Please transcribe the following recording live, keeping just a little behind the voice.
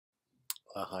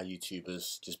Hi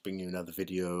YouTubers, just bringing you another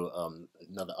video,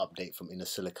 another update from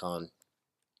Innosilicon.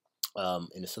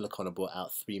 Innosilicon I brought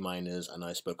out 3 miners, and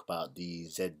I spoke about the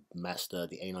Z Master,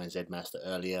 the A9 Z Master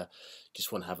earlier.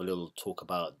 Just want to have a little talk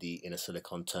about the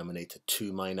Innosilicon Terminator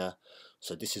 2 miner.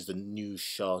 So this is the new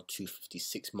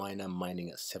SHA-256 miner,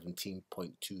 mining at 17.2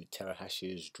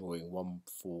 terahashes, drawing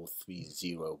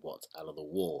 1430 watts out of the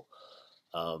wall.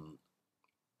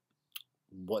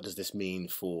 What does this mean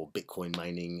for Bitcoin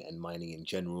mining and mining in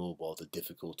general? Well, the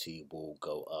difficulty will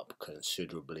go up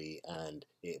considerably and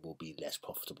it will be less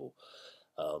profitable.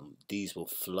 These will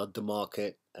flood the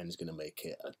market and it's going to make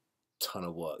it a ton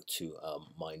of work to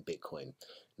mine Bitcoin.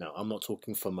 Now, I'm not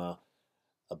talking from a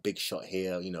big shot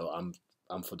here.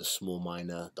 I'm for the small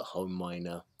miner, the home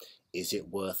miner. Is it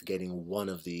worth getting one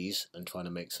of these and trying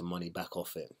to make some money back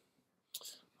off it?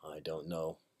 I don't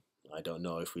know.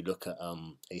 If we look at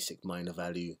ASIC miner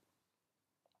value,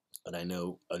 and I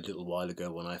know a little while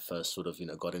ago when I first sort of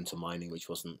got into mining, which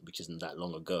isn't that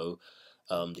long ago,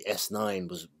 the S9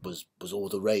 was all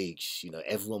the rage.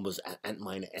 Everyone was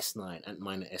Antminer S9,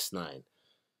 Antminer S9,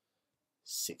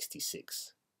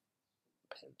 66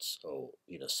 pence or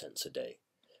cents a day.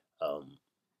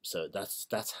 So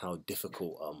that's how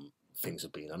difficult things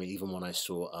have been. I mean, even when I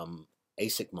saw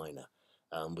ASIC miner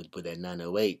with their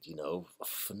Nano 8, a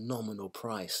phenomenal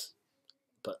price.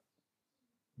 But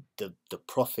the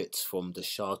profits from the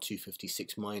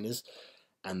SHA-256 miners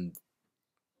and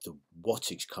the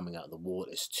wattage coming out of the wall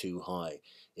is too high.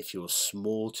 If you're a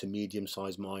small to medium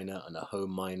sized miner and a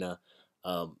home miner,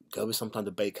 go with sometimes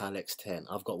the Baikal X10.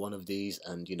 I've got one of these,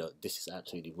 and this is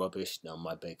absolutely rubbish. Now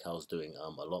my Baikal's doing a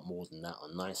lot more than that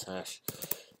on NiceHash.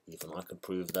 Even I can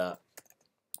prove that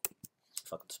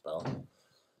if I can spell.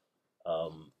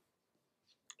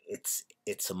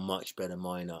 It's a much better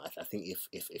miner. I think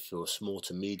if you're a small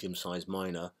to medium sized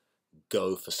miner,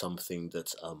 go for something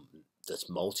that's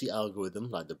multi-algorithm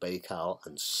like the Baikal,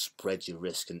 and spread your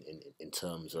risk in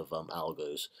terms of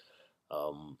algos.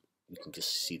 You can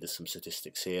just see there's some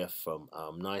statistics here from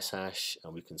NiceHash,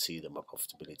 and we can see that my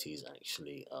profitability is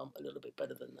actually a little bit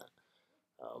better than that.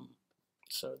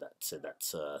 So that's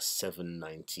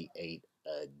 $7.98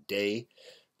 a day.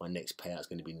 My next payout is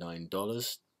going to be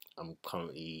 $9. I'm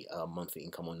currently monthly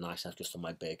income on NiceHash just on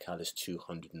my Baikal is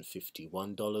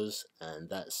 $251, and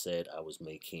that said, I was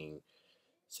making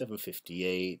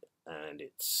 758, and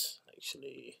it's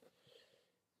actually,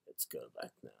 let's go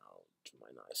back now to my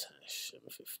NiceHash,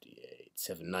 758,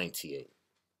 798.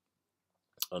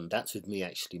 That's with me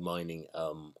actually mining.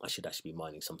 I should actually be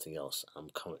mining something else. I'm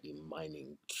currently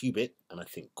mining Qubit, and I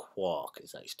think Quark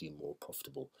is actually more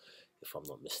profitable, if I'm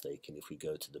not mistaken. If we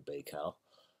go to the Baikal,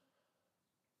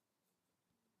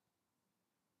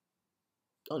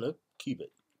 oh no,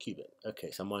 Qubit.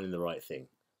 Okay, so I'm mining the right thing.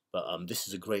 But this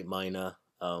is a great miner.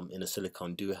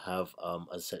 Innosilicon do have,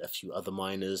 as I said, a few other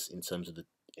miners in terms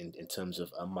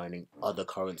of mining other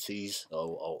currencies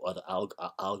or other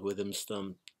algorithms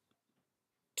to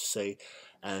say.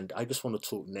 And I just want to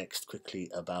talk next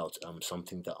quickly about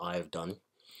something that I have done.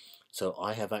 So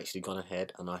I have actually gone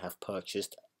ahead and I have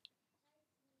purchased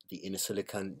the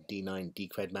Innosilicon D9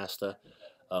 Decred Master.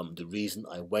 The reason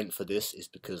I went for this is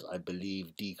because I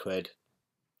believe Decred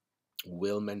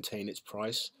will maintain its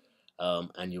price,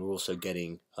 and you're also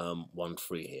getting one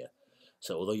free here.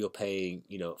 So although you're paying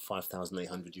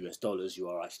 5,800 US dollars, you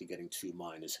are actually getting 2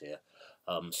 miners here.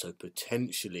 So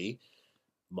potentially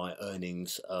my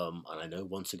earnings, and I know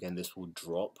once again this will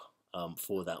drop,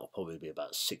 for that will probably be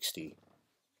about $60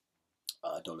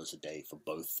 a day for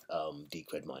both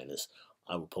Decred miners.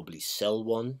 I will probably sell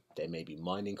one. There may be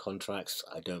mining contracts.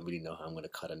 I don't really know how I'm going to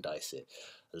cut and dice it.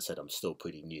 As I said, I'm still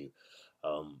pretty new.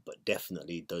 But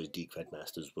definitely those Decred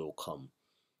Masters will come.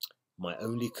 My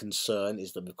only concern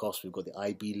is that because we've got the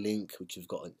IB link, which we've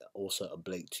got also a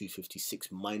Blake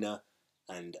 256 miner,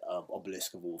 and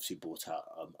Obelisk have obviously bought out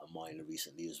a miner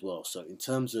recently as well. So in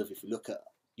terms of, if you look at,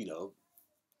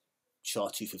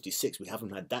 SHA-256, we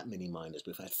haven't had that many miners.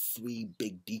 We've had 3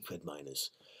 big Decred miners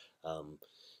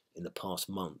in the past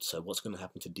month. So what's going to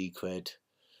happen to Decred?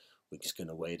 We're just going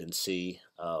to wait and see.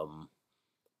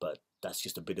 But that's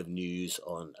just a bit of news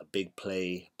on a big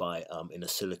play by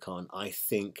Innosilicon. I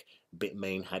think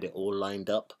Bitmain had it all lined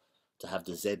up to have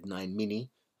the Z9 Mini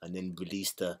and then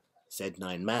release the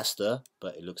Z9 Master,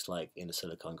 but it looks like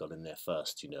Innosilicon got in there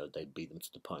first. They beat them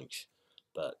to the punch.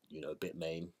 But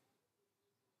Bitmain,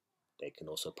 they can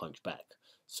also punch back.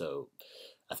 So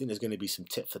I think there's going to be some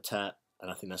tit for tat, and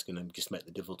I think that's going to just make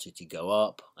the difficulty go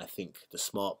up. I think the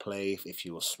smart play, if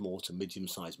you're a small to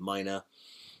medium-sized miner,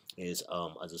 is,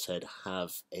 as I said,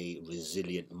 have a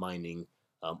resilient mining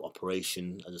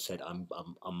operation. As I said,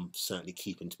 I'm certainly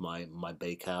keeping to my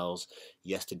Baykals.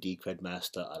 Yes, the Decred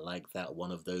Master, I like that.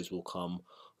 One of those will come.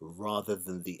 Rather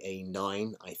than the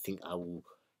A9, I think I will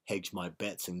hedge my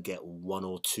bets and get one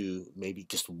or two, maybe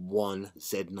just one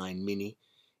Z9 Mini.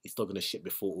 It's not going to ship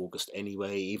before August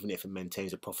anyway. Even if it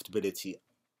maintains a profitability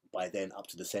by then up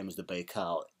to the same as the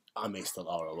Baykal, I may still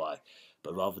ROI.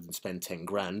 But rather than spend 10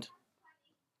 grand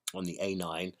on the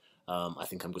A9, I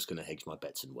think I'm just going to hedge my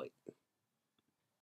bets and wait.